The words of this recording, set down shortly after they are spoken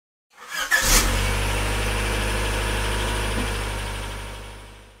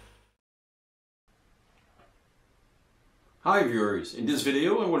Hi viewers, in this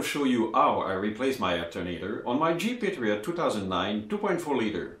video I will show you how I replace my alternator on my Patriot 2009 2.4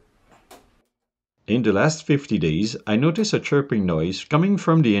 liter. In the last 50 days, I noticed a chirping noise coming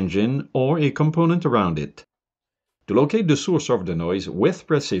from the engine or a component around it. To locate the source of the noise with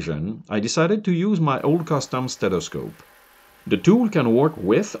precision, I decided to use my old custom stethoscope. The tool can work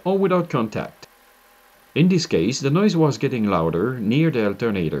with or without contact. In this case, the noise was getting louder near the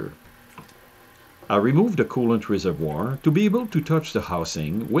alternator. I removed the coolant reservoir to be able to touch the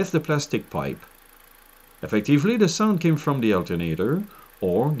housing with the plastic pipe. Effectively, the sound came from the alternator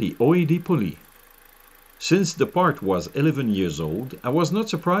or the Oad pulley. Since the part was 11 years old, I was not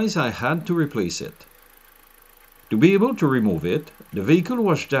surprised I had to replace it. To be able to remove it, the vehicle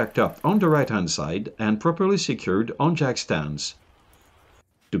was jacked up on the right-hand side and properly secured on jack stands.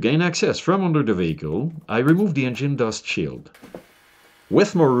 To gain access from under the vehicle, I removed the engine dust shield.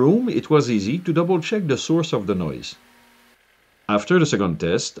 With more room, it was easy to double-check the source of the noise. After the second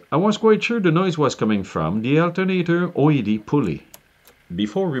test, I was quite sure the noise was coming from the alternator Oad pulley.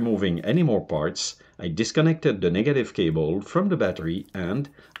 Before removing any more parts, I disconnected the negative cable from the battery and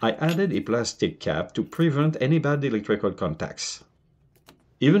I added a plastic cap to prevent any bad electrical contacts.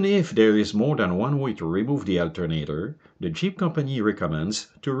 Even if there is more than one way to remove the alternator, the Jeep company recommends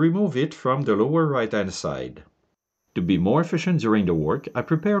to remove it from the lower right-hand side. To be more efficient during the work, I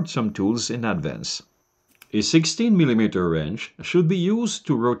prepared some tools in advance. A 16mm wrench should be used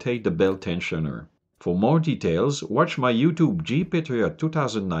to rotate the belt tensioner. For more details, watch my YouTube Patriot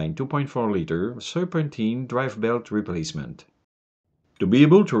 2009 2.4 liter serpentine drive belt replacement. To be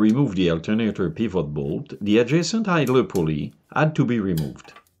able to remove the alternator pivot bolt, the adjacent idler pulley had to be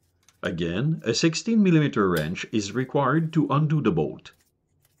removed. Again, a 16mm wrench is required to undo the bolt.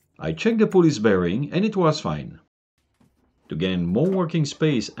 I checked the pulley's bearing and it was fine. To gain more working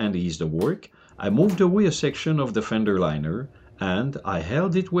space and ease the work, I moved away a section of the fender liner and I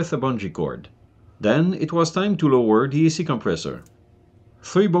held it with a bungee cord. Then it was time to lower the AC compressor.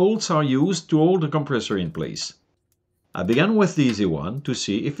 3 bolts are used to hold the compressor in place. I began with the easy one to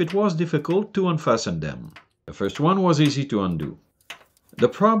see if it was difficult to unfasten them. The first one was easy to undo. The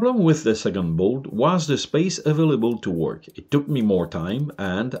problem with the second bolt was the space available to work. It took me more time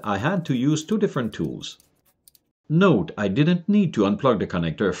and I had to use 2 different tools. Note, I didn't need to unplug the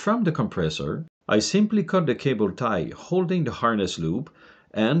connector from the compressor. I simply cut the cable tie holding the harness loop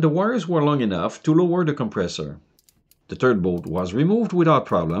and the wires were long enough to lower the compressor. The third bolt was removed without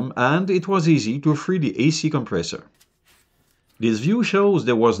problem and it was easy to free the AC compressor. This view shows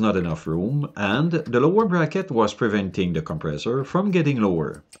there was not enough room and the lower bracket was preventing the compressor from getting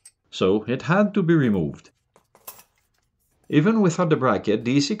lower, so it had to be removed. Even without the bracket,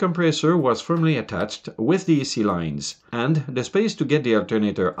 the AC compressor was firmly attached with the AC lines, and the space to get the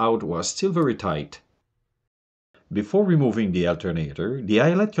alternator out was still very tight. Before removing the alternator, the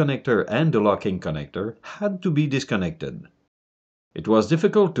eyelet connector and the locking connector had to be disconnected. It was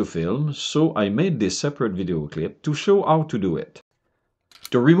difficult to film, so I made this separate video clip to show how to do it.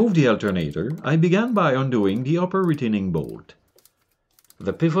 To remove the alternator, I began by undoing the upper retaining bolt.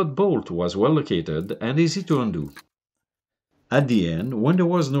 The pivot bolt was well located and easy to undo. At the end, when there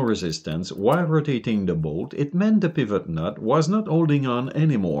was no resistance while rotating the bolt, it meant the pivot nut was not holding on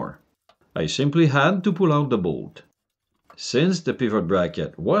anymore. I simply had to pull out the bolt. Since the pivot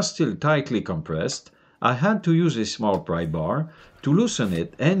bracket was still tightly compressed, I had to use a small pry bar to loosen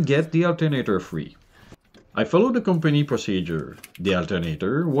it and get the alternator free. I followed the company procedure. The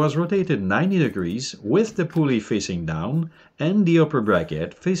alternator was rotated 90 degrees with the pulley facing down and the upper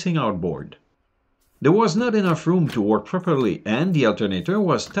bracket facing outboard. There was not enough room to work properly and the alternator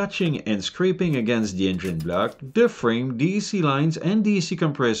was touching and scraping against the engine block, the frame, the AC lines and the AC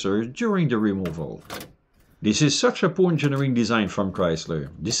compressor during the removal. This is such a poor engineering design from Chrysler.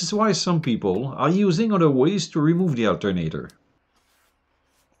 This is why some people are using other ways to remove the alternator.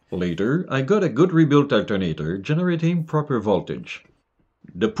 Later, I got a good rebuilt alternator generating proper voltage.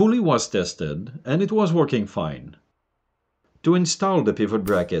 The pulley was tested and it was working fine. To install the pivot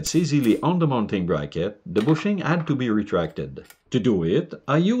brackets easily on the mounting bracket, the bushing had to be retracted. To do it,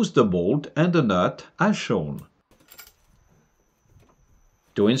 I used the bolt and the nut as shown.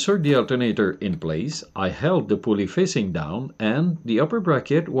 To insert the alternator in place, I held the pulley facing down and the upper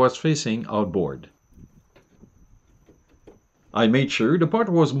bracket was facing outboard. I made sure the part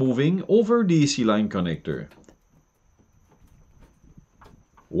was moving over the AC line connector.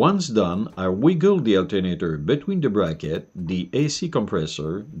 Once done, I wiggled the alternator between the bracket, the AC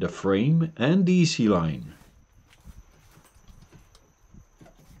compressor, the frame and the AC line.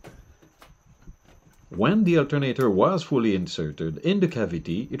 When the alternator was fully inserted in the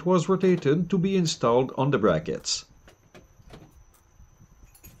cavity, it was rotated to be installed on the brackets.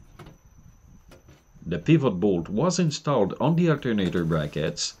 pivot bolt was installed on the alternator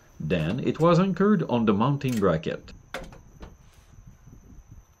brackets, then it was anchored on the mounting bracket.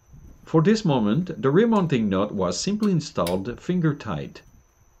 For this moment, the rear mounting nut was simply installed finger tight.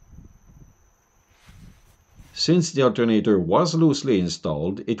 Since the alternator was loosely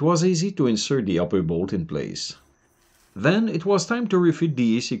installed, it was easy to insert the upper bolt in place. Then it was time to refit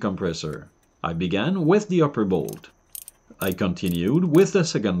the AC compressor. I began with the upper bolt. I continued with the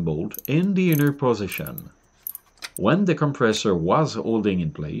second bolt in the inner position. When the compressor was holding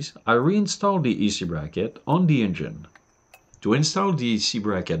in place, I reinstalled the AC bracket on the engine. To install the AC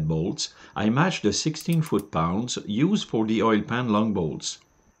bracket bolts, I matched the 16 foot-pounds used for the oil pan long bolts.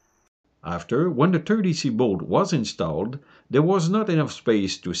 After, when the third AC bolt was installed, there was not enough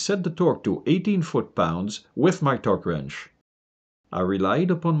space to set the torque to 18 foot-pounds with my torque wrench. I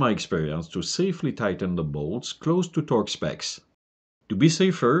relied upon my experience to safely tighten the bolts close to torque specs. To be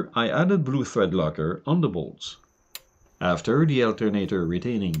safer, I added blue thread locker on the bolts. After, the alternator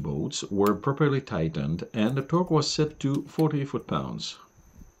retaining bolts were properly tightened and the torque was set to 40 foot-pounds.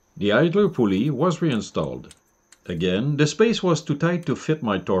 The idler pulley was reinstalled. Again, the space was too tight to fit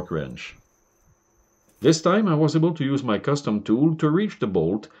my torque wrench. This time I was able to use my custom tool to reach the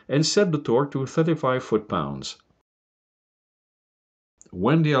bolt and set the torque to 35 foot-pounds.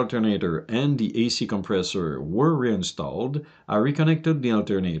 When the alternator and the AC compressor were reinstalled, I reconnected the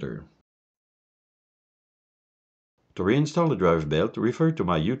alternator. To reinstall the drive belt, refer to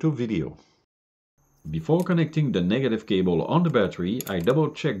my YouTube video. Before connecting the negative cable on the battery, I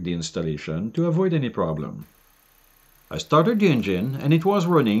double-checked the installation to avoid any problem. I started the engine and it was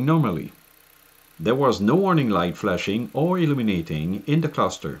running normally. There was no warning light flashing or illuminating in the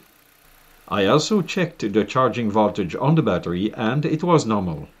cluster. I also checked the charging voltage on the battery and it was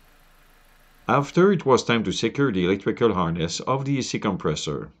normal. After, it was time to secure the electrical harness of the AC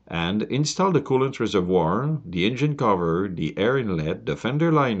compressor and install the coolant reservoir, the engine cover, the air inlet, the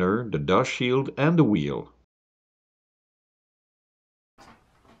fender liner, the dust shield and the wheel.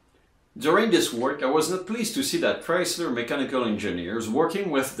 During this work, I was not pleased to see that Chrysler mechanical engineers working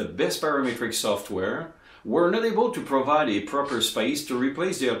with the best parametric software were not able to provide a proper space to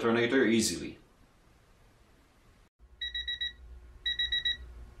replace the alternator easily.